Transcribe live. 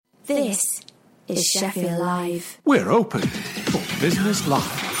This is Sheffield Live. We're open for business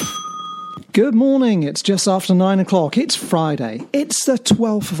live. Good morning, it's just after 9 o'clock, it's Friday, it's the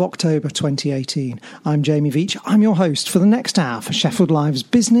 12th of October 2018. I'm Jamie Veach, I'm your host for the next hour for Sheffield Live's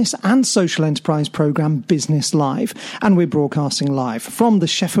business and social enterprise programme Business Live, and we're broadcasting live from the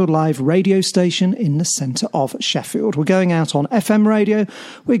Sheffield Live radio station in the centre of Sheffield. We're going out on FM radio,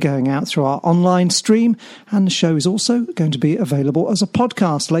 we're going out through our online stream, and the show is also going to be available as a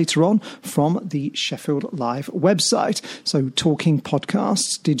podcast later on from the Sheffield Live website. So talking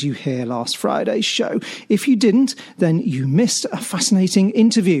podcasts, did you hear last Friday's show? If you didn't, then you missed a fascinating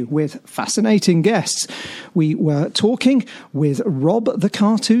interview with fascinating guests. We were talking with Rob the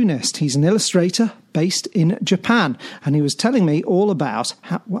cartoonist. He's an illustrator based in Japan, and he was telling me all about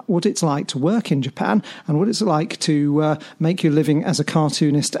what it's like to work in Japan and what it's like to make your living as a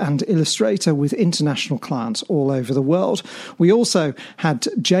cartoonist and illustrator with international clients all over the world. We also had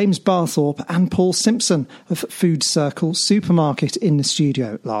James Barthorpe and Paul Simpson of Food Circle Supermarket in the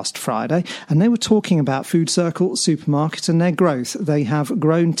studio last Friday, and they were talking about Food Circle Supermarket and their growth. They have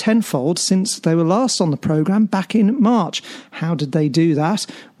grown tenfold since they were last on the programme back in March. How did they do that?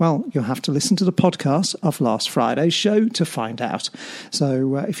 Well, you'll have to listen to the podcast of last Friday's show to find out.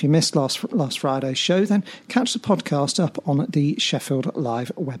 So if you missed last Friday's show, then catch the podcast up on the Sheffield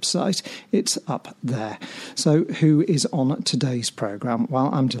Live website. It's up there. So who is on today's programme? Well,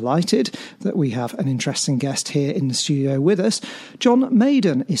 I'm delighted that we have an interesting guest here in the studio with us. John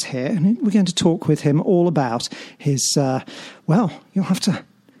Maiden is here, and we're going to talk with him all about his, well, you'll have to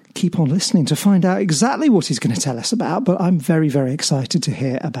keep on listening to find out exactly what he's going to tell us about, but I'm very, very excited to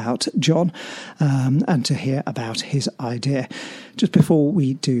hear about John and to hear about his idea. Just before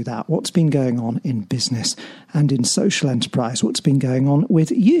we do that, what's been going on in business and in social enterprise? What's been going on with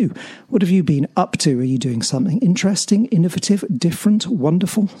you? What have you been up to? Are you doing something interesting, innovative, different,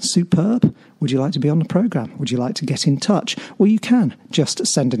 wonderful, superb? Would you like to be on the programme? Would you like to get in touch? Well, you can just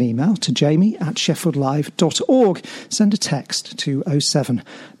send an email to jamie@sheffieldlive.org. Send a text to 07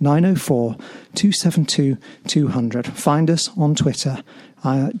 904 272 200. Find us on Twitter,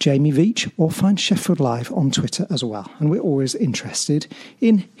 Jamie Veach, or find Sheffield Live on Twitter as well. And we're always interested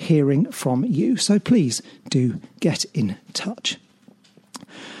in hearing from you. So please do get in touch.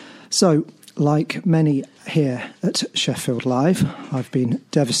 So, like many here at Sheffield Live, I've been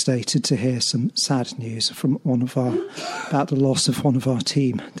devastated to hear some sad news from about the loss of one of our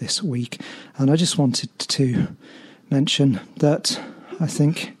team this week. And I just wanted to mention that I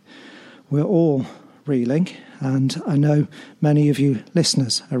think we're all reeling, and I know many of you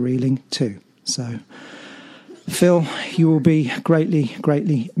listeners are reeling too. So, Phil, you will be greatly,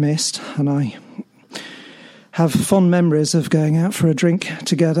 greatly missed, and I have fond memories of going out for a drink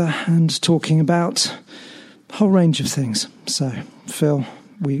together and talking about a whole range of things. So, Phil,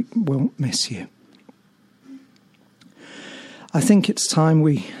 we will miss you. I think it's time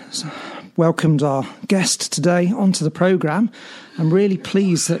we welcomed our guest today onto the programme. I'm really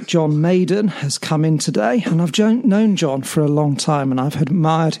pleased that John Maiden has come in today, and I've known John for a long time, and I've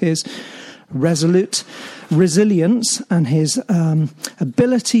admired his resolute resilience and his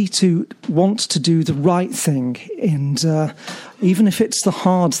ability to want to do the right thing, and even if it's the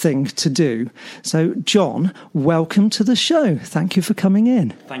hard thing to do. So, John, welcome to the show. Thank you for coming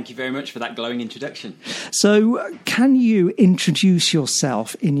in. Thank you very much for that glowing introduction. So, can you introduce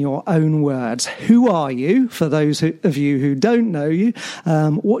yourself in your own words? Who are you, for those of you who don't know you?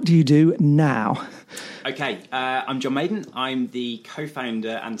 What do you do now? Okay, I'm John Maiden. I'm the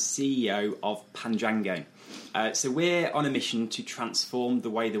co-founder and CEO of Panjango. So we're on a mission to transform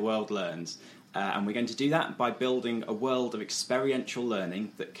the way the world learns. And we're going to do that by building a world of experiential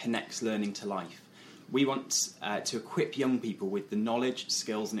learning that connects learning to life. We want to equip young people with the knowledge,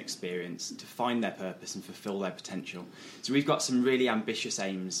 skills and experience to find their purpose and fulfil their potential. So we've got some really ambitious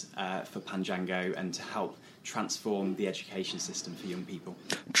aims for Panjango and to help transform the education system for young people.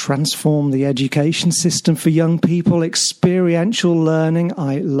 Transform the education system for young people, experiential learning.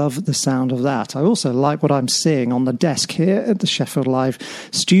 I love the sound of that. I also like what I'm seeing on the desk here at the Sheffield Live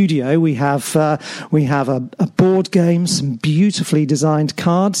studio. We have a board game, some beautifully designed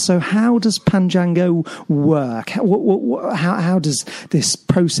cards. So how does Panjango work? How does this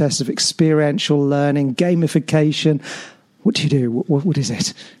process of experiential learning, gamification, what do you do? What is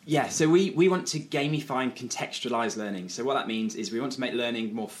it? Yeah, so we want to gamify and contextualise learning. So what that means is we want to make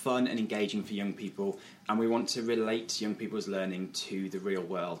learning more fun and engaging for young people, and we want to relate young people's learning to the real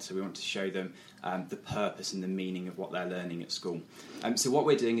world. So we want to show them the purpose and the meaning of what they're learning at school. So what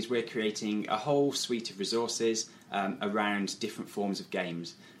we're doing is we're creating a whole suite of resources around different forms of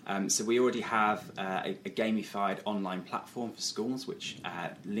games. So we already have a gamified online platform for schools which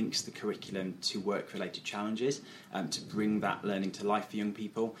links the curriculum to work-related challenges to bring that learning to life for young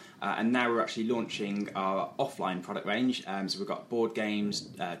people. And now we're actually launching our offline product range. So we've got board games,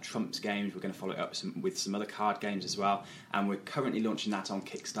 trumps games. We're going to follow it up with some other card games as well. And we're currently launching that on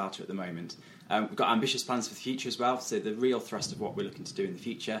Kickstarter at the moment. We've got ambitious plans for the future as well. So the real thrust of what we're looking to do in the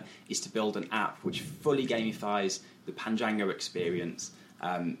future is to build an app which fully gamifies the Panjango experience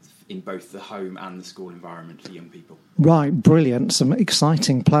in both the home and the school environment for young people. Right, brilliant. Some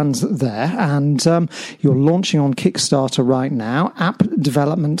exciting plans there. And you're launching on Kickstarter right now, app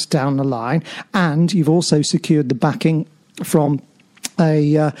development down the line, and you've also secured the backing from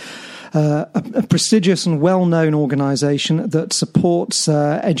a prestigious and well-known organisation that supports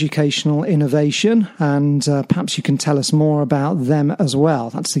educational innovation, and perhaps you can tell us more about them as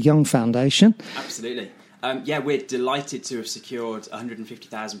well. That's the Young Foundation. Absolutely. We're delighted to have secured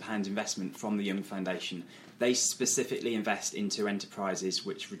 £150,000 investment from the Young Foundation. They specifically invest into enterprises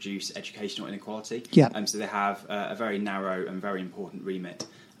which reduce educational inequality. So they have a very narrow and very important remit.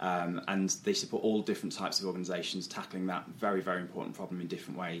 And they support all different types of organisations tackling that very, very important problem in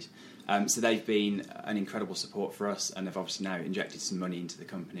different ways. So they've been an incredible support for us, and have obviously now injected some money into the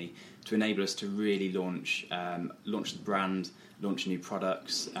company to enable us to really launch the brand, launch new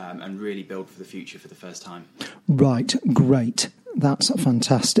products, and really build for the future for the first time. Right, great. That's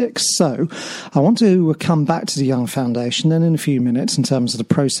fantastic. So I want to come back to the Young Foundation then in a few minutes in terms of the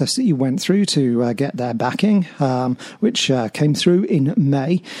process that you went through to get their backing, which came through in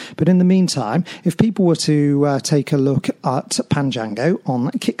May. But in the meantime, if people were to take a look at Panjango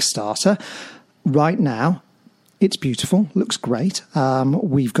on Kickstarter right now, it's beautiful, looks great.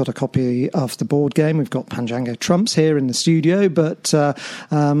 We've got a copy of the board game. We've got Panjango Trumps here in the studio, but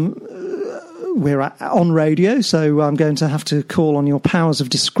we're on radio, so I'm going to have to call on your powers of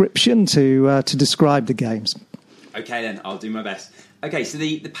description to describe the games. Okay, then, I'll do my best. Okay, so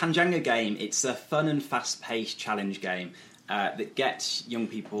the Panjango game, it's a fun and fast-paced challenge game that gets young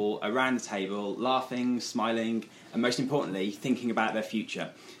people around the table laughing, smiling, and most importantly, thinking about their future.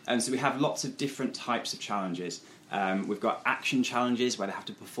 So we have lots of different types of challenges. We've got action challenges where they have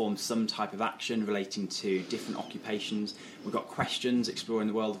to perform some type of action relating to different occupations. We've got questions exploring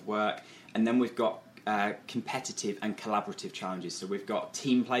the world of work. And then we've got competitive and collaborative challenges. So we've got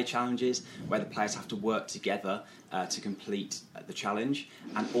team play challenges where the players have to work together to complete the challenge,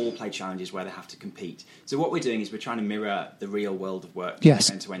 and all play challenges where they have to compete. So what we're doing is we're trying to mirror the real world of work you're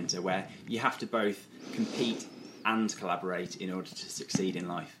going to enter, where you have to both compete and collaborate in order to succeed in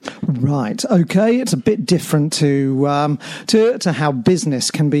life. Right. Okay. It's a bit different to how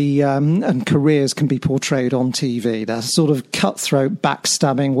business can be and careers can be portrayed on TV. There's a sort of cutthroat,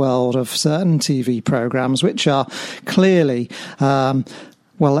 backstabbing world of certain TV programs, which are clearly.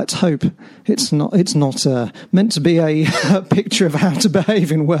 Well, let's hope it's not meant to be a picture of how to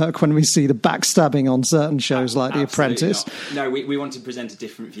behave in work when we see the backstabbing on certain shows like The Apprentice. Not. No, we want to present a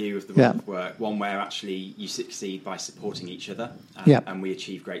different view of the world of work, one where actually you succeed by supporting each other, and we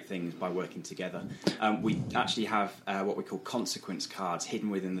achieve great things by working together. We actually have what we call consequence cards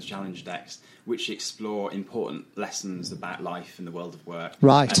hidden within the challenge decks, which explore important lessons about life and the world of work,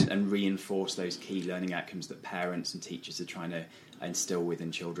 and reinforce those key learning outcomes that parents and teachers are trying to instill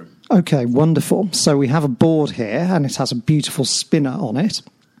within children. Okay, wonderful. So we have a board here, and it has a beautiful spinner on it.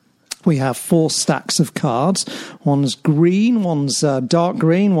 We have 4 stacks of cards. One's green, one's dark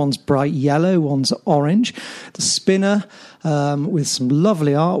green, one's bright yellow, one's orange. The spinner with some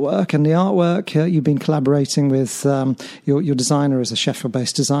lovely artwork, and the artwork you've been collaborating with your designer is a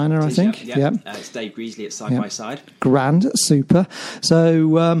Sheffield-based designer, I think. It's Dave Greasley at Side by Side. Grand, super.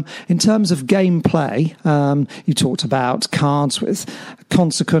 So in terms of gameplay, you talked about cards with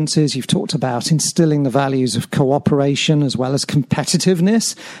consequences. You've talked about instilling the values of cooperation as well as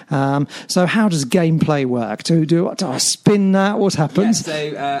competitiveness. So how does gameplay work? Do I spin that? What happens?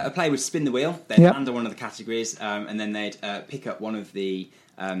 So a player would spin the wheel. They'd land on one of the categories, and then they'd pick up one of the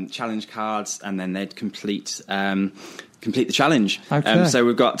challenge cards, and then they'd complete the challenge. Okay. So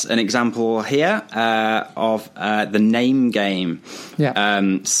we've got an example here of the name game.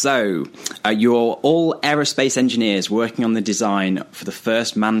 So you're all aerospace engineers working on the design for the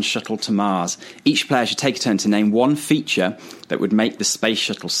first manned shuttle to Mars. Each player should take a turn to name one feature that would make the space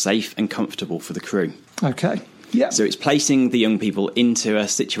shuttle safe and comfortable for the crew. Okay. Yeah. So it's placing the young people into a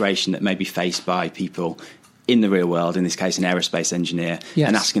situation that may be faced by people in the real world, in this case an aerospace engineer,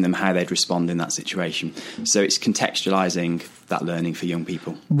 and asking them how they'd respond in that situation. So it's contextualising that learning for young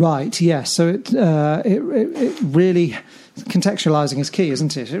people. Right, yes. So it really contextualising is key,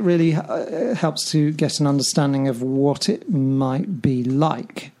 isn't it? It really helps to get an understanding of what it might be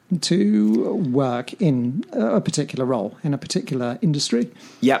like to work in a particular role, in a particular industry.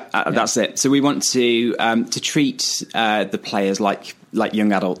 Yep, that's it. So we want to treat the players like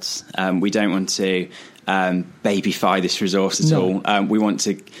young adults. We don't want to babyfy this resource at all. We want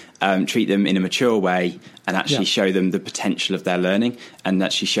to treat them in a mature way and actually show them the potential of their learning and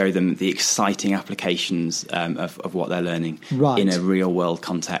actually show them the exciting applications of what they're learning in a real world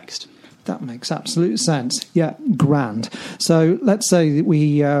context. That makes absolute sense. Yeah, grand. So let's say that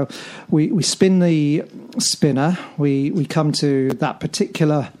we spin the spinner. We come to that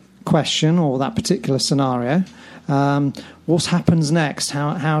particular question or that particular scenario. What happens next?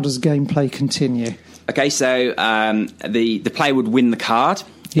 How does gameplay continue? Okay, so the player would win the card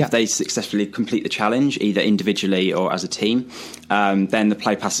if they successfully complete the challenge, either individually or as a team. Then the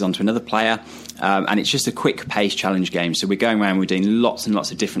player passes on to another player. And it's just a quick-paced challenge game. So we're going around, we're doing lots and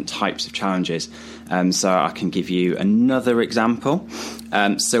lots of different types of challenges. So I can give you another example.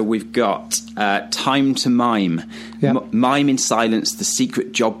 So we've got Time to Mime. Yep. Mime in silence the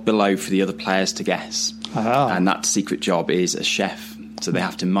secret job below for the other players to guess. And that secret job is a chef. So they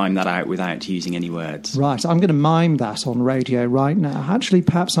have to mime that out without using any words. Right, I'm going to mime that on radio right now. Actually,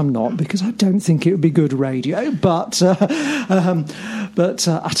 perhaps I'm not, because I don't think it would be good radio. But I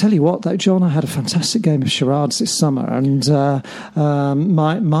tell you what, though, John, I had a fantastic game of charades this summer, and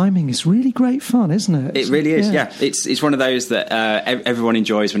miming is really great fun, isn't it? It really is, yeah. It's one of those that everyone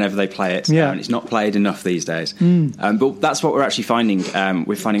enjoys whenever they play it. Yeah. And it's not played enough these days. But that's what we're actually finding.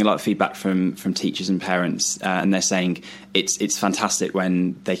 We're finding a lot of feedback from teachers and parents, and they're saying it's fantastic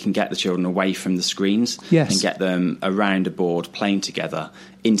when they can get the children away from the screens and get them around a board playing together,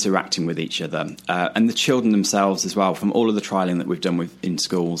 interacting with each other, and the children themselves as well. From all of the trialling that we've done in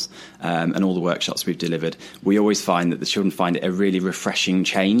schools and all the workshops we've delivered, we always find that the children find it a really refreshing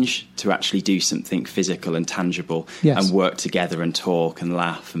change to actually do something physical and tangible and work together and talk and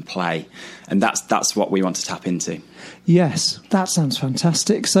laugh and play, and that's what we want to tap into. Yes, that sounds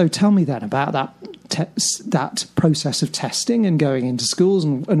fantastic. So tell me then about that process of testing and going into schools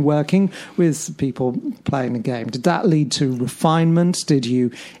and working with people playing the game. Did that lead to refinement? Did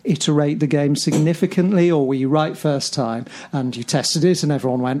you iterate the game significantly, or were you right first time and you tested it and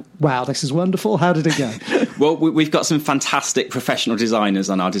everyone went, wow, this is wonderful? How did it go? Well, we've got some fantastic professional designers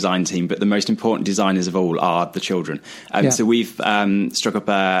on our design team, but the most important designers of all are the children. So we've struck up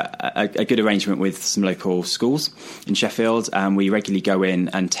a good arrangement with some local schools in Sheffield, and we regularly go in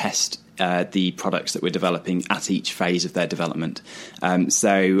and test the products that we're developing at each phase of their development.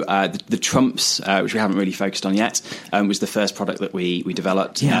 The Trumps, which we haven't really focused on yet, was the first product that we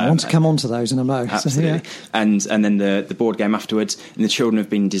developed. Yeah, I want to come on to those in a moment. Absolutely. And then the board game afterwards, and the children have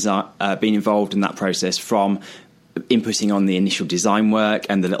been involved in that process from inputting on the initial design work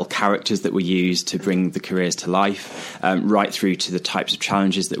and the little characters that were used to bring the careers to life, right through to the types of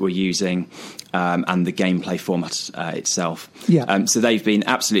challenges that we're using, and the gameplay format itself. So they've been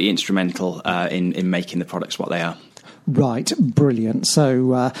absolutely instrumental in making the products what they are. Right, brilliant.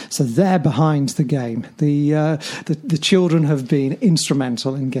 So they're behind the game. The children have been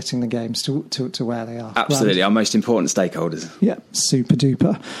instrumental in getting the games to where they are. Absolutely, right. Our most important stakeholders. Yeah, super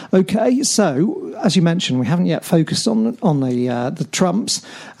duper. Okay, so as you mentioned, we haven't yet focused on the trumps,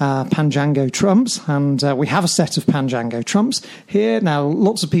 Panjango trumps, and we have a set of Panjango trumps here. Now,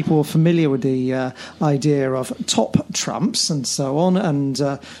 lots of people are familiar with the idea of top trumps and so on, and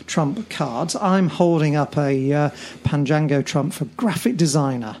trump cards. I'm holding up a Panjango trump for graphic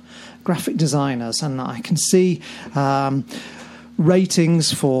designers, and I can see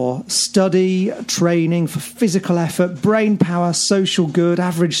ratings for study, training, for physical effort, brain power, social good,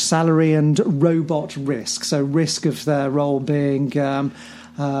 average salary, and robot risk. So risk of their role being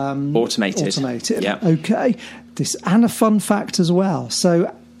automated. Yeah. Okay. This and a fun fact as well.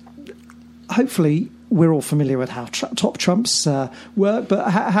 So hopefully we're all familiar with how top trumps work, but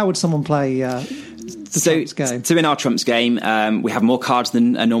how would someone play Trumps game? So in our Trumps game, we have more cards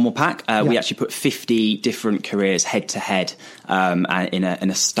than a normal pack. We actually put 50 different careers head to head in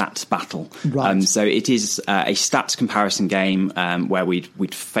a stats battle. Right. So it is a stats comparison game where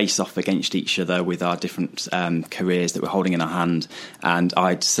we'd face off against each other with our different careers that we're holding in our hand, and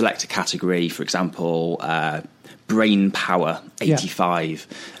I'd select a category, for example, brain power 85,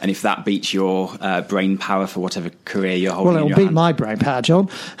 and if that beats your brain power for whatever career you're holding, well, it'll beat my brain power, John.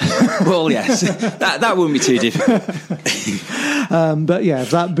 Well, yes, that wouldn't be too difficult. But yeah,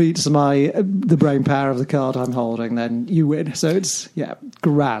 if that beats the brain power of the card I'm holding, then you win. So it's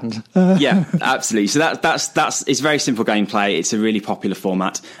grand. Yeah, absolutely. So that's it's very simple gameplay. It's a really popular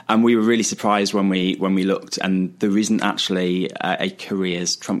format, and we were really surprised when we looked, and there isn't actually a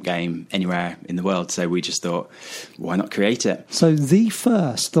careers trump game anywhere in the world. So we just thought, why not create it? So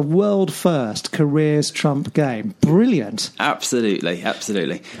the world first careers trump game. Brilliant. Absolutely.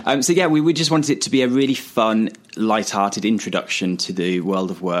 So yeah, we just wanted it to be a really fun, light-hearted introduction to the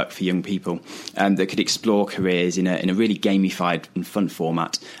world of work for young people that could explore careers in a really gamified and fun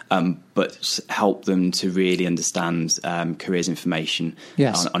format, but help them to really understand careers information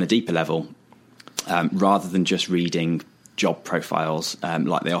on a deeper level, rather than just reading job profiles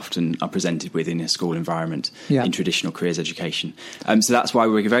like they often are presented with in a school environment in traditional careers education. So that's why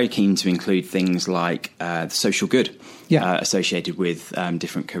we're very keen to include things like the social good associated with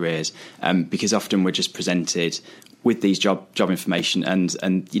different careers, because often we're just presented with these job information, and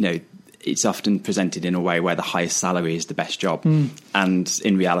it's often presented in a way where the highest salary is the best job, and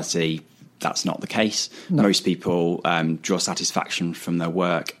in reality that's not the case. No. Most people draw satisfaction from their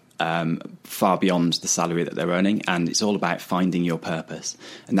work far beyond the salary that they're earning, and it's all about finding your purpose.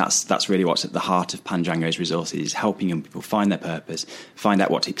 And that's really what's at the heart of Pandjango's resources, is helping young people find their purpose, find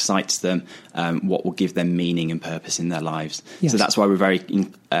out what excites them, what will give them meaning and purpose in their lives. Yes. So that's why we're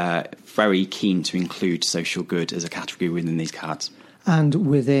very keen to include social good as a category within these cards. And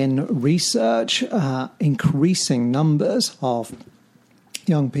within research, increasing numbers of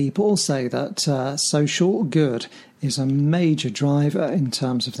young people say that social good is a major driver in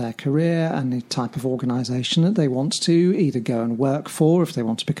terms of their career and the type of organisation that they want to either go and work for if they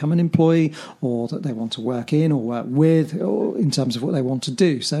want to become an employee, or that they want to work in or work with, or in terms of what they want to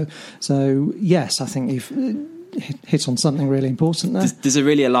do. So yes, I think you've hit on something really important there. There's a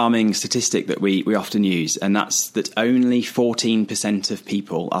really alarming statistic that we often use, and that's that only 14% of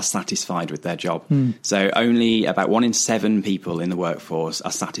people are satisfied with their job. So only about 1 in 7 people in the workforce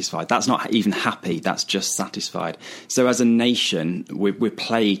are satisfied. That's not even happy, that's just satisfied. So as a nation, we're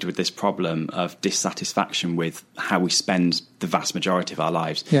plagued with this problem of dissatisfaction with how we spend the vast majority of our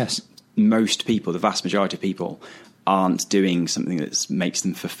lives. Yes. Most people, the vast majority of people, aren't doing something that makes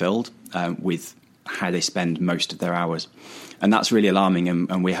them fulfilled with how they spend most of their hours, and that's really alarming,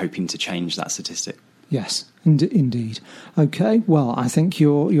 and we're hoping to change that statistic. Yes, indeed. Okay, well, I think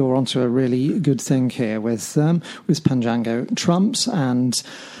you're onto a really good thing here with Pandjango Trumps, and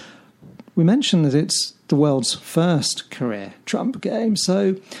we mentioned that it's the world's first career trump game.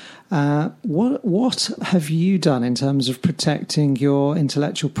 So what have you done in terms of protecting your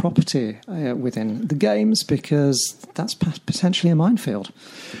intellectual property within the games, because that's potentially a minefield?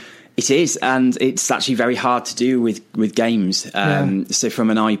 It is, and it's actually very hard to do with games. So from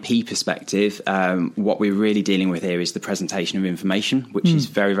an IP perspective, what we're really dealing with here is the presentation of information, which is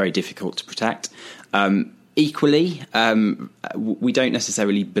very, very difficult to protect. Equally, we don't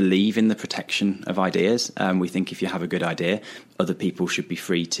necessarily believe in the protection of ideas. We think if you have a good idea, other people should be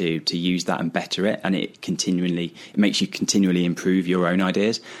free to use that and better it, and it makes you continually improve your own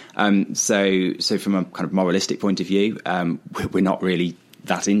ideas. So from a kind of moralistic point of view, we're not really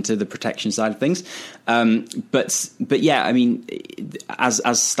that into the protection side of things, but yeah, I mean,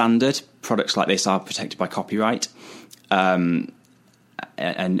 as standard, products like this are protected by copyright, and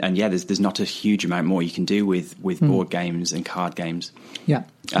yeah, there's not a huge amount more you can do with board games and card games. Yeah.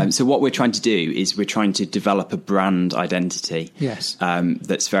 So what we're trying to do is we're trying to develop a brand identity. Yes.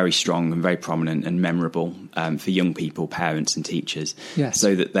 That's very strong and very prominent and memorable for young people, parents, and teachers. Yes.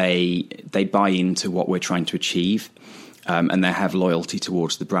 So that they buy into what we're trying to achieve. And they have loyalty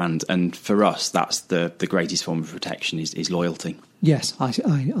towards the brand, and for us, that's the greatest form of protection is loyalty. Yes, I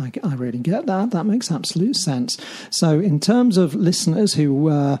really get that. That makes absolute sense. So in terms of listeners who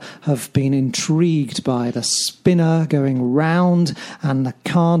have been intrigued by the spinner going round and the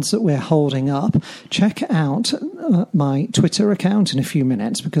cards that we're holding up, check out my Twitter account in a few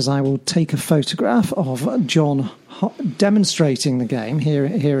minutes, because I will take a photograph of John demonstrating the game here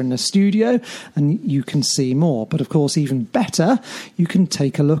in the studio, and you can see more. But of course, even better, you can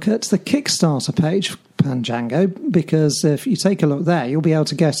take a look at the Kickstarter page for Pandjango, because if you take a look there, you'll be able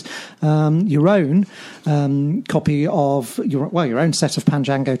to get your own copy of your own set of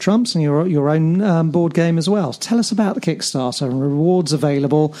Pandjango Trumps and your own board game as well. Tell us about the Kickstarter and rewards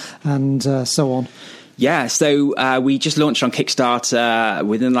available and so on. Yeah, so we just launched on Kickstarter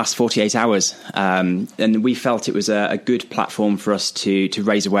within the last 48 hours, and we felt it was a good platform for us to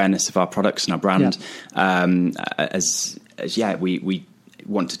raise awareness of our products and our brand.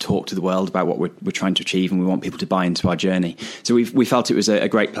 want to talk to the world about what we're trying to achieve, and we want people to buy into our journey. So we felt it was a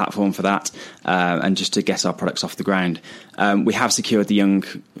great platform for that, and just to get our products off the ground. We have secured the Young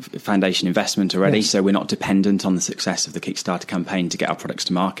Foundation investment already, so we're not dependent on the success of the Kickstarter campaign to get our products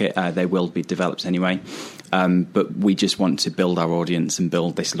to market. They will be developed anyway, but we just want to build our audience and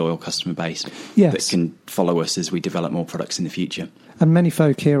build this loyal customer base that can follow us as we develop more products in the future. And many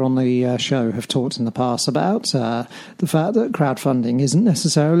folk here on the show have talked in the past about the fact that crowdfunding isn't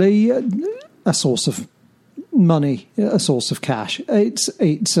necessarily a source of money, a source of cash.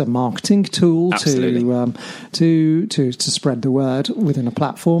 It's a marketing tool to spread the word within a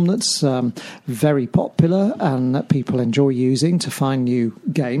platform that's very popular and that people enjoy using to find new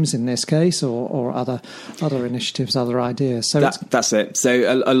games in this case, or other initiatives, other ideas. So that's it.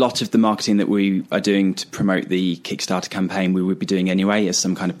 So a lot of the marketing that we are doing to promote the Kickstarter campaign we would be doing anyway as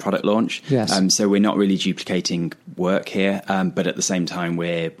some kind of product launch. Yes. So we're not really duplicating work here, but at the same time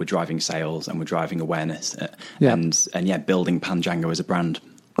we're driving sales and we're driving awareness. And building Pandjango as a brand.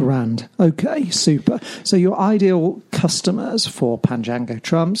 Grand. Okay, super. So your ideal customers for Pandjango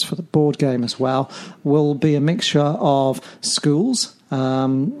Trumps, for the board game as well, will be a mixture of schools.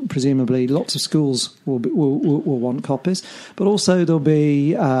 Presumably lots of schools will want copies, but also there'll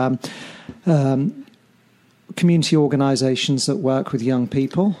be community organisations that work with young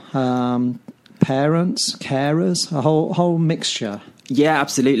people, parents, carers, a whole mixture. Yeah,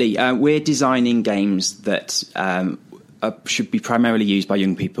 absolutely. We're designing games that should be primarily used by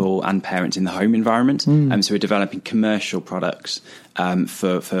young people and parents in the home environment. So we're developing commercial products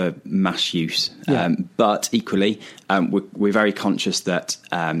for mass use. But equally, we're very conscious that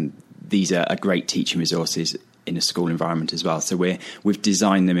these are great teaching resources in a school environment as well. So we've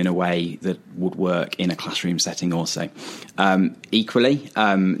designed them in a way that would work in a classroom setting also. Equally,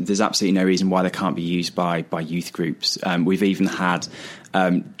 there's absolutely no reason why they can't be used by youth groups. We've even had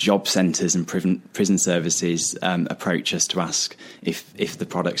job centres and prison services approach us to ask if the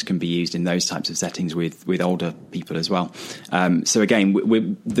products can be used in those types of settings with older people as well. So again,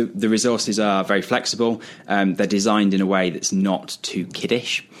 the resources are very flexible. They're designed in a way that's not too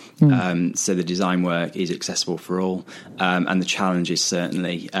kiddish. So the design work is accessible for all, and the challenge is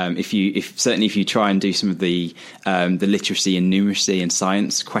certainly if you try and do some of the literacy and numeracy and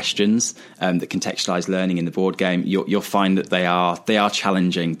science questions that contextualise learning in the board game, you'll find that they are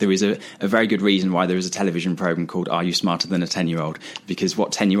challenging. There is a very good reason why there is a television programme called Are You Smarter Than a 10-Year-Old? Because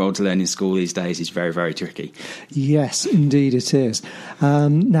what 10-year-olds learn in school these days is very, very tricky. Yes, indeed it is.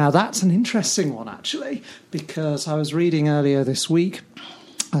 Now that's an interesting one actually, because I was reading earlier this week,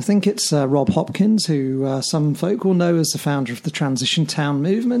 I think it's Rob Hopkins, who some folk will know as the founder of the Transition Town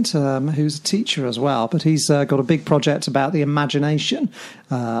movement, who's a teacher as well. But he's got a big project about the imagination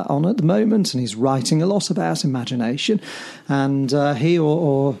on at the moment, and he's writing a lot about imagination. And he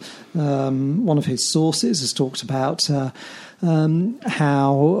or one of his sources has talked about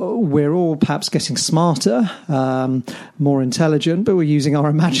how we're all perhaps getting smarter, more intelligent, but we're using our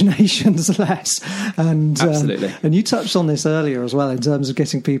imaginations less. And absolutely. And you touched on this earlier as well in terms of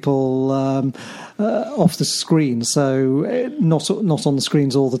getting people off the screen, so not on the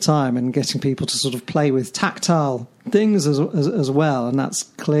screens all the time, and getting people to sort of play with tactile things as well, and that's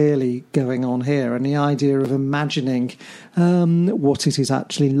clearly going on here. And the idea of imagining what it is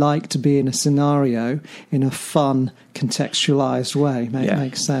actually like to be in a scenario in a fun, contextualised way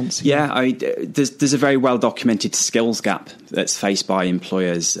makes sense. Yeah, there's a very well documented skills gap that's faced by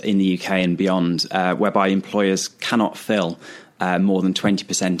employers in the UK and beyond, whereby employers cannot fill more than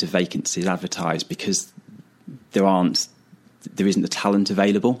 20% of vacancies advertised because there isn't the talent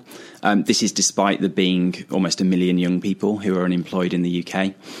available. This is despite there being almost 1 million young people who are unemployed in the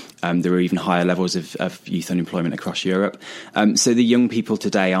UK. There are even higher levels of youth unemployment across Europe. So the young people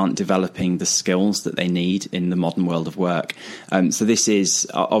today aren't developing the skills that they need in the modern world of work. So this is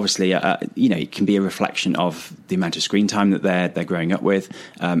obviously, it can be a reflection of the amount of screen time that they're growing up with,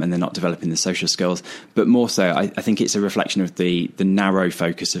 and they're not developing the social skills. But more so, I think it's a reflection of the narrow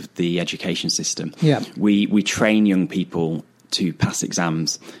focus of the education system. Yeah. We train young people to pass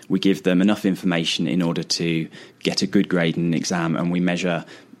exams. We give them enough information in order to get a good grade in an exam, and we measure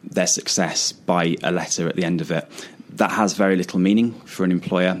their success by a letter at the end of it. That has very little meaning for an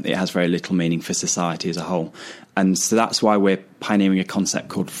employer. It has very little meaning for society as a whole. And so that's why we're pioneering a concept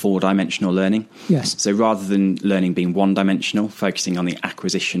called 4-dimensional learning. Yes. So rather than learning being 1-dimensional, focusing on the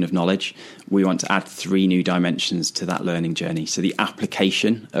acquisition of knowledge, we want to add 3 new dimensions to that learning journey. So the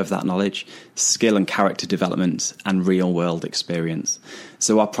application of that knowledge, skill and character development, and real-world experience.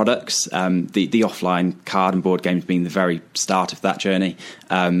 So our products, the offline card and board games being the very start of that journey,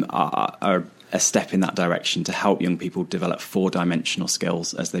 are a step in that direction to help young people develop 4-dimensional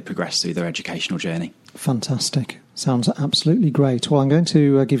skills as they progress through their educational journey. Fantastic. Sounds absolutely great. Well, I'm going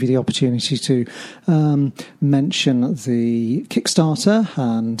to give you the opportunity to mention the Kickstarter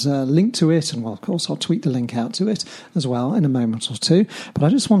and link to it. And, well, of course, I'll tweet the link out to it as well in a moment or two. But I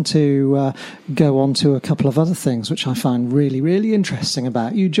just want to go on to a couple of other things which I find really, really interesting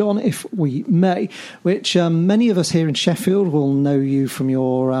about you, John, if we may, which many of us here in Sheffield will know you from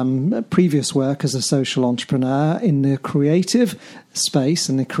your previous work as a social entrepreneur in the creative space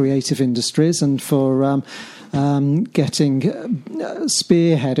and the creative industries, and for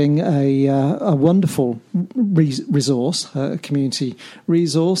spearheading a wonderful resource, a community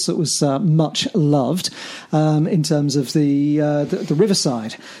resource that was much loved in terms of the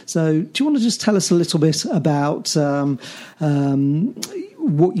Riverside. So do you want to just tell us a little bit about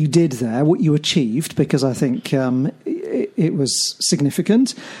what you did there, what you achieved, because I think it was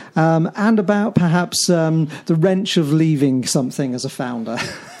significant, and about perhaps the wrench of leaving something as a founder?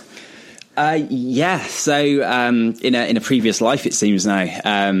 So in a previous life, it seems now,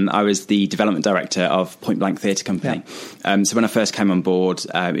 I was the development director of Point Blank Theatre Company. Yeah. So when I first came on board,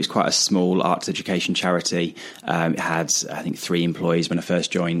 it was quite a small arts education charity. It had, I think, 3 employees when I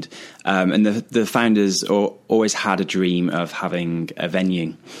first joined. And the founders always had a dream of having a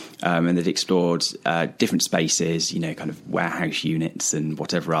venue. And they'd explored different spaces, kind of warehouse units and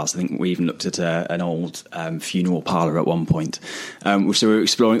whatever else. I think we even looked at an old funeral parlour at one point. So we were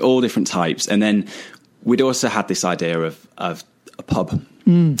exploring all different types. And then we'd also had this idea of a pub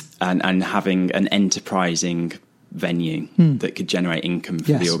and having an enterprising venue that could generate income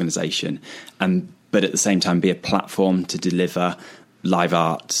for the organisation, but at the same time be a platform to deliver live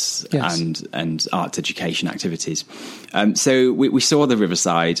arts and arts education activities. So we saw the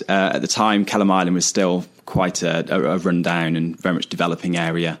Riverside. At the time, Kelham Island was still quite a rundown and very much developing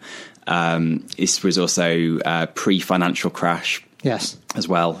area. This was also pre-financial crash as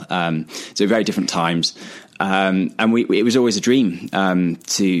well. So very different times. And it was always a dream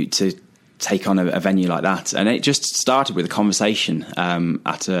to take on a venue like that. And it just started with a conversation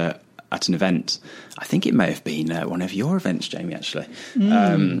at an event. I think it may have been one of your events, Jamie, actually.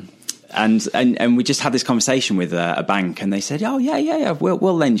 And we just had this conversation with a bank, and they said, "Oh yeah,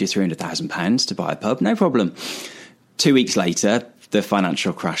 we'll lend you £300,000 to buy a pub, no problem." 2 weeks later, the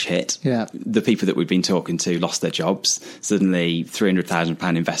financial crash hit. Yeah. The people that we'd been talking to lost their jobs. Suddenly,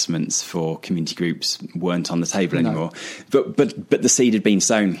 £300,000 investments for community groups weren't on the table anymore. But the seed had been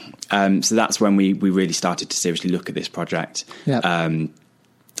sown. So that's when we really started to seriously look at this project. Yeah.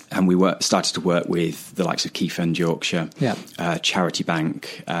 And we started to work with the likes of Key Fund Yorkshire, Charity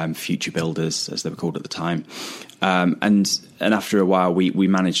Bank, Future Builders, as they were called at the time. And after a while, we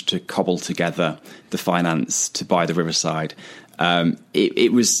managed to cobble together the finance to buy the Riverside.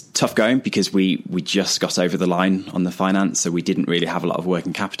 It was tough going because we just got over the line on the finance, so we didn't really have a lot of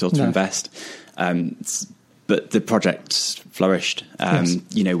working capital to invest. But the project flourished.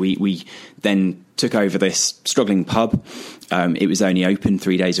 We then took over this struggling pub. It was only open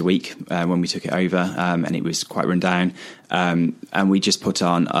 3 days a week when we took it over, and it was quite run down. And we just put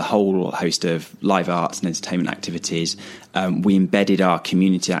on a whole host of live arts and entertainment activities. We embedded our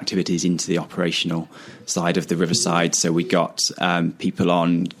community activities into the operational side of the Riverside. So we got people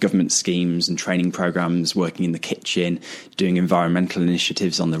on government schemes and training programs, working in the kitchen, doing environmental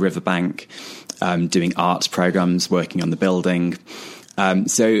initiatives on the riverbank, doing arts programs, working on the building.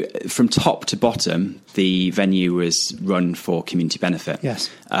 So from top to bottom, the venue was run for community benefit. Yes.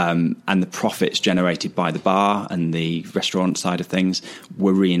 And the profits generated by the bar and the restaurant side of things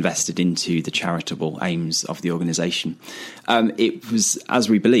were reinvested into the charitable aims of the organisation. It was, as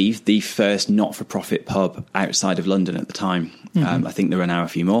we believe, the first not-for-profit pub outside of London at the time. Mm-hmm. I think there are now a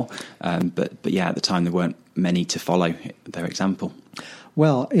few more. But yeah, at the time there weren't many to follow their example.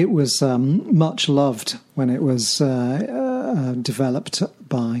 Well, it was much loved when it was developed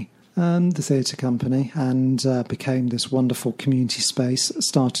by the theatre company and became this wonderful community space.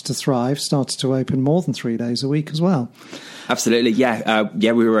 Started to thrive, started to open more than 3 days a week as well. Absolutely, yeah.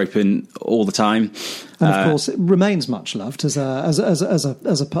 We were open all the time. And of course, it remains much loved as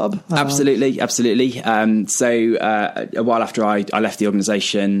a pub. Absolutely. So a while after I left the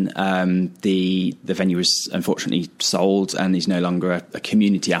organisation, the venue was unfortunately sold and is no longer a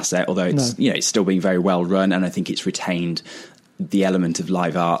community asset. Although it's it's still being very well run, and I think it's retained the element of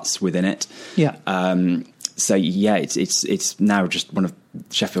live arts within it. Yeah. It's now just one of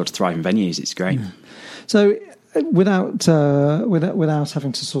Sheffield's thriving venues. It's great. So, without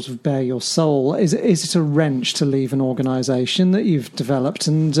having to sort of bare your soul, is it a wrench to leave an organisation that you've developed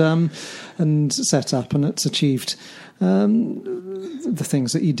and set up, and it's achieved the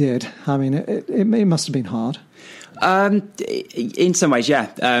things that you did? I mean, it must have been hard. In some ways,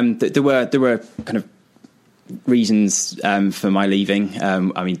 yeah. There were kind of reasons for my leaving.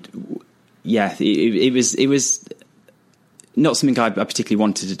 I mean, yeah, it was not something I particularly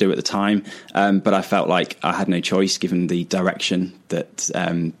wanted to do at the time, but I felt like I had no choice given the direction that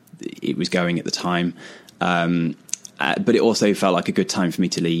it was going at the time. But it also felt like a good time for me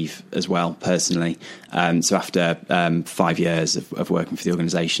to leave as well, personally. So after 5 years of working for the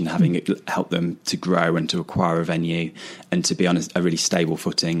organisation, having helped them to grow and to acquire a venue and to be on a really stable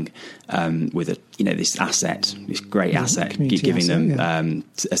footing with this asset, this great asset, giving them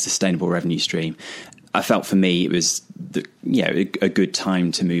a sustainable revenue stream, I felt for me it was a good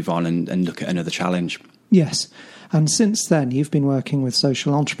time to move on and look at another challenge. Yes. And since then, you've been working with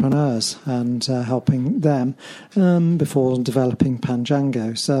social entrepreneurs and helping them before developing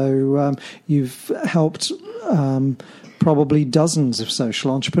Panjango. So you've helped probably dozens of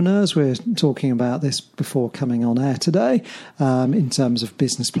social entrepreneurs. We're talking about this before coming on air today, in terms of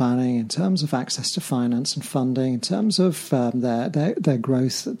business planning, in terms of access to finance and funding, in terms of their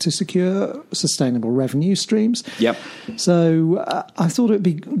growth to secure sustainable revenue streams. Yep. So I thought it'd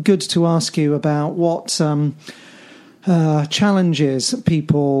be good to ask you about what challenges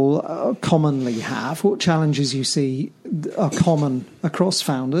people commonly have, what challenges you see are common across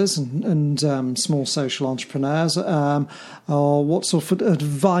founders and small social entrepreneurs, or what sort of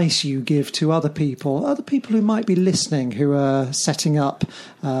advice you give to other people who might be listening, who are setting up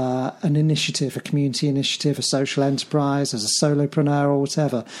an initiative, a community initiative, a social enterprise, as a solopreneur or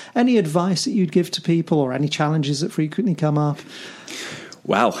whatever. Any advice that you'd give to people, or any challenges that frequently come up?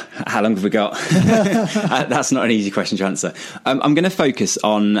 Wow, how long have we got? That's not an easy question to answer. I'm going to focus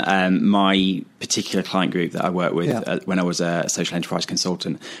on my particular client group that I worked with when I was a social enterprise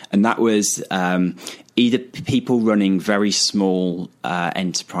consultant. And that was either people running very small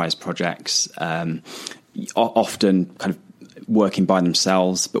enterprise projects, often kind of working by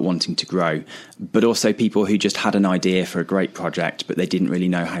themselves but wanting to grow, but also people who just had an idea for a great project but they didn't really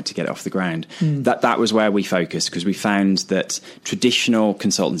know how to get it off the ground. That was where we focused, because we found that traditional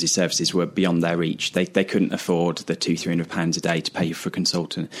consultancy services were beyond their reach. They couldn't afford the £200-300 a day to pay for a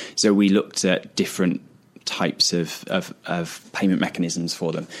consultant, so we looked at different types of payment mechanisms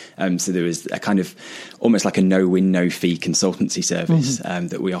for them. So there was a kind of almost like a no-win, no-fee consultancy service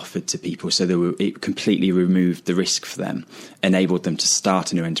that we offered to people. So it completely removed the risk for them, enabled them to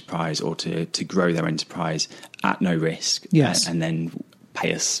start a new enterprise or to grow their enterprise at no risk. Yes. And then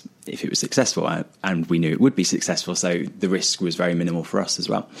pay us if it was successful. And we knew it would be successful, so the risk was very minimal for us as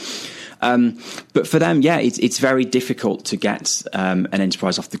well. But for them, it's very difficult to get an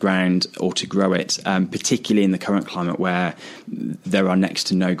enterprise off the ground or to grow it, particularly in the current climate where there are next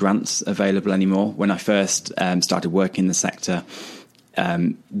to no grants available anymore. When I first started working in the sector,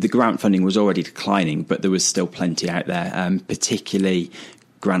 the grant funding was already declining, but there was still plenty out there, particularly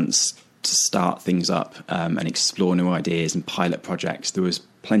grants to start things up and explore new ideas and pilot projects. There was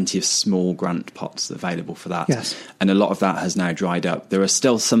plenty of small grant pots available for that. Yes. And a lot of that has now dried up. There are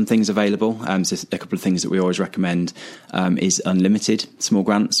still some things available. So a couple of things that we always recommend is unlimited small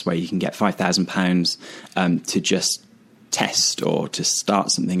grants, where you can get £5,000 to just test or to start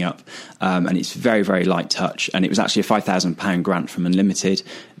something up, and it's very, very light touch. And it was actually a £5,000 grant from Unlimited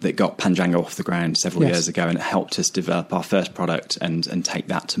that got Panjango off the ground several years ago, and it helped us develop our first product and take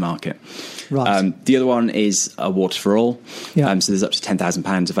that to market. Right. The other one is Awards for All. Yeah. So there's up to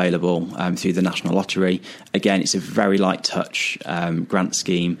 £10,000 available through the National Lottery. Again, it's a very light touch grant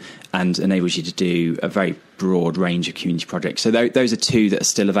scheme and enables you to do a very broad range of community projects. So those are two that are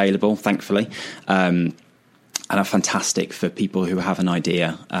still available, thankfully. And are fantastic for people who have an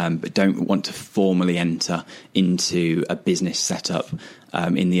idea but don't want to formally enter into a business setup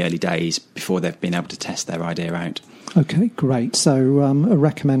in the early days before they've been able to test their idea out. Okay, great. So a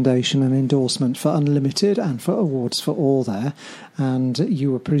recommendation and endorsement for Unlimited and for Awards for All there. And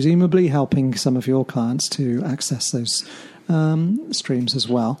you were presumably helping some of your clients to access those streams as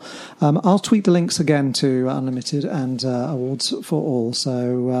well. I'll tweet the links again to Unlimited and Awards for All,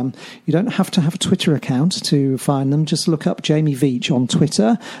 so you don't have to have a Twitter account to find them. Just look up Jamie Veitch on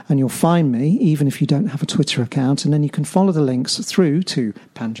Twitter and you'll find me, even if you don't have a Twitter account, and then you can follow the links through to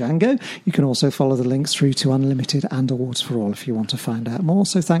Panjango. You can also follow the links through to Unlimited and Awards for All if you want to find out more.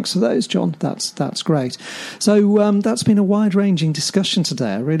 So thanks for those, John. That's great. So that's been a wide-ranging discussion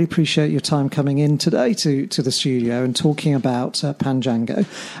today. I really appreciate your time coming in today to the studio and talking talking about Panjango.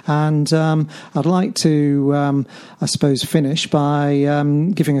 And I'd like to, I suppose, finish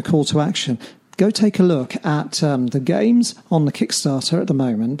by giving a call to action. Go take a look at the games on the Kickstarter at the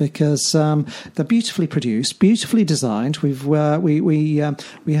moment, because they're beautifully produced, beautifully designed.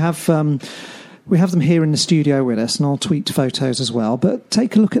 We have them here in the studio with us, and I'll tweet photos as well. But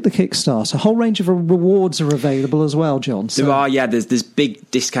take a look at the Kickstarter. A whole range of rewards are available as well, John. So. There are, yeah. There's big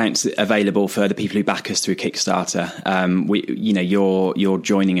discounts available for the people who back us through Kickstarter. You're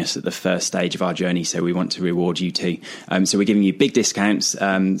joining us at the first stage of our journey, so we want to reward you too. So we're giving you big discounts.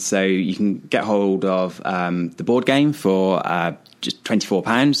 So you can get hold of the board game for just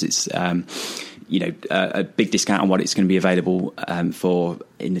 £24. It's a big discount on what it's going to be available for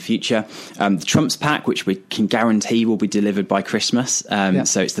in the future. The Trumps pack, which we can guarantee will be delivered by Christmas.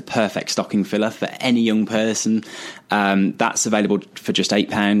 So it's the perfect stocking filler for any young person. That's available for just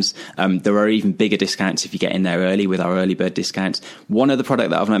 £8. There are even bigger discounts if you get in there early with our early bird discounts. One other product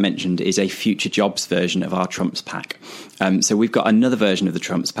that I've not mentioned is a future jobs version of our Trumps pack. So we've got another version of the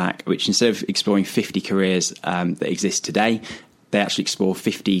Trumps pack, which instead of exploring 50 careers that exist today, they actually explore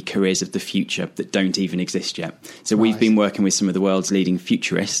 50 careers of the future that don't even exist yet. So we've been working with some of the world's leading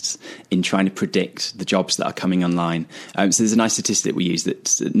futurists in trying to predict the jobs that are coming online. So there's a nice statistic we use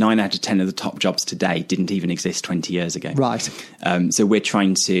that 9 out of 10 of the top jobs today didn't even exist 20 years ago. Right. So we're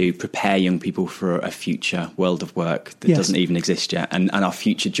trying to prepare young people for a future world of work that doesn't even exist yet. And our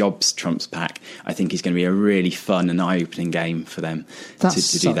Future Jobs Trumps pack, I think, is going to be a really fun and eye-opening game for them to do that.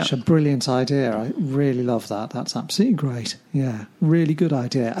 That's such a brilliant idea. I really love that. That's absolutely great. Yeah, really good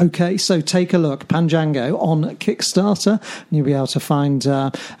idea. Okay, so take a look. Panjango on Kickstarter, and you'll be able to find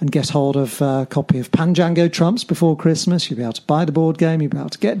and get hold of a copy of Panjango Trumps before Christmas. You'll be able to buy the board game. You'll be able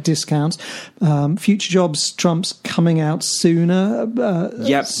to get discounts. Future Jobs Trumps coming out sooner.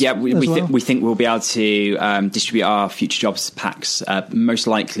 We think we'll be able to distribute our Future Jobs packs most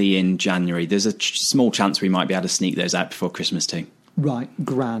likely in January. There's a small chance we might be able to sneak those out before Christmas too. Right,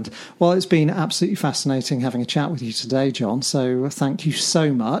 grand. Well, it's been absolutely fascinating having a chat with you today, John. So thank you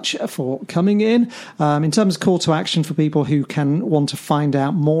so much for coming in. In terms of call to action for people who can want to find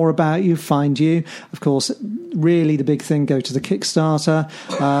out more about you, find you, of course, really the big thing, go to the Kickstarter.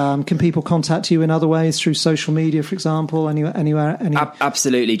 Can people contact you in other ways through social media, for example, anywhere?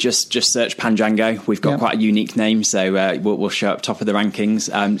 Absolutely. Just search Panjango. We've got quite a unique name, so we'll show up top of the rankings.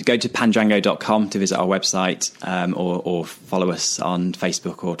 Go to panjango.com to visit our website, or follow us on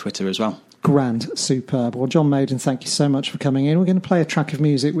Facebook or Twitter as well. Grand, superb. Well, John Maiden, thank you so much for coming in. We're going to play a track of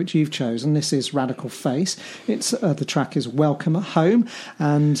music which you've chosen. This is Radical Face. It's the track is Welcome at Home,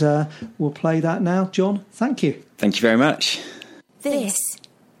 and we'll play that now. John, thank you. Thank you very much. This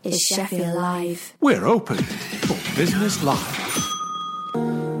is Sheffield Live. We're open for Business Live.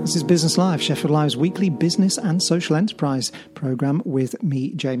 This is Business Live, Sheffield Live's weekly business and social enterprise programme with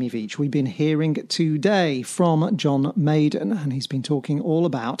me, Jamie Veach. We've been hearing today from John Maiden, and he's been talking all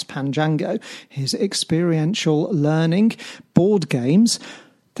about Panjango, his experiential learning board games.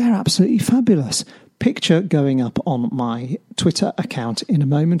 They're absolutely fabulous. Picture going up on my Twitter account in a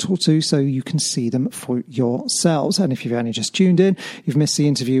moment or two so you can see them for yourselves. And if you've only just tuned in, you've missed the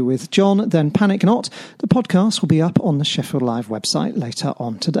interview with John, then panic not. The podcast will be up on the Sheffield Live website later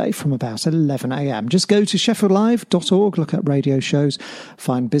on today from about 11 a.m. Just go to sheffieldlive.org, look at radio shows,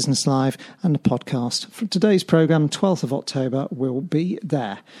 find Business Live, and the podcast from today's programme, 12th of October, will be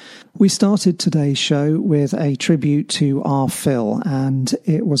there. We started today's show with a tribute to our Phil, and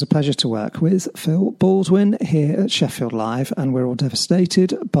it was a pleasure to work with Phil Baldwin here at Sheffield Live, and we're all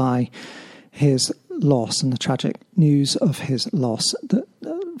devastated by his loss and the tragic news of his loss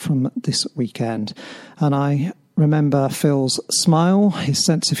from this weekend. And I remember Phil's smile, his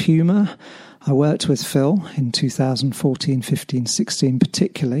sense of humour. I worked with Phil in 2014, 15, 16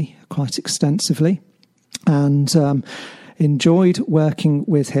 particularly, quite extensively, and enjoyed working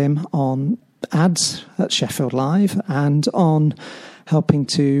with him on ads at Sheffield Live and on helping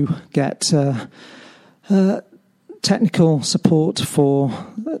to get technical support for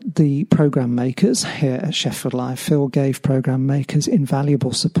the programme makers here at Sheffield Live. Phil gave programme makers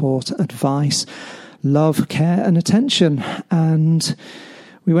invaluable support, advice, love, care and attention. And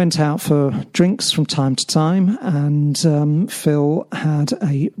we went out for drinks from time to time, and Phil had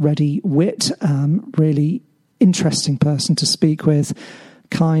a ready wit, really interesting person to speak with,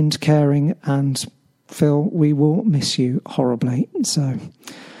 kind, caring, and Phil, we will miss you horribly. So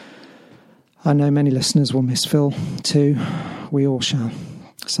I know many listeners will miss Phil too. We all shall.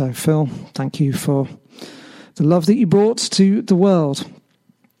 So Phil, thank you for the love that you brought to the world.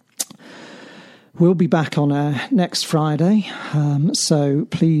 We'll be back on air next Friday, so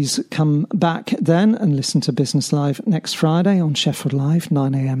please come back then and listen to Business Live next Friday on Sheffield Live,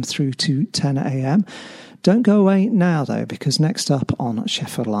 9am through to 10am. Don't go away now, though, because next up on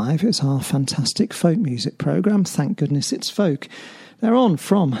Sheffield Live is our fantastic folk music programme. Thank goodness it's folk. They're on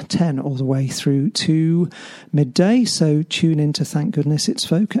from 10 all the way through to midday, so tune in to Thank Goodness It's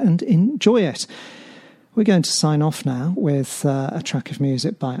Folk and enjoy it. We're going to sign off now with a track of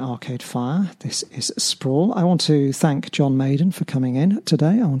music by Arcade Fire. This is Sprawl. I want to thank John Maiden for coming in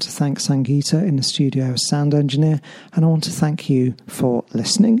today. I want to thank Sangeeta in the studio as sound engineer. And I want to thank you for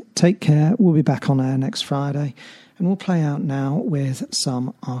listening. Take care. We'll be back on air next Friday. And we'll play out now with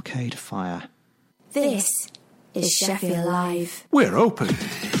some Arcade Fire. This is Sheffield Live. We're open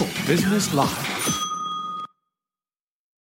for Business Live.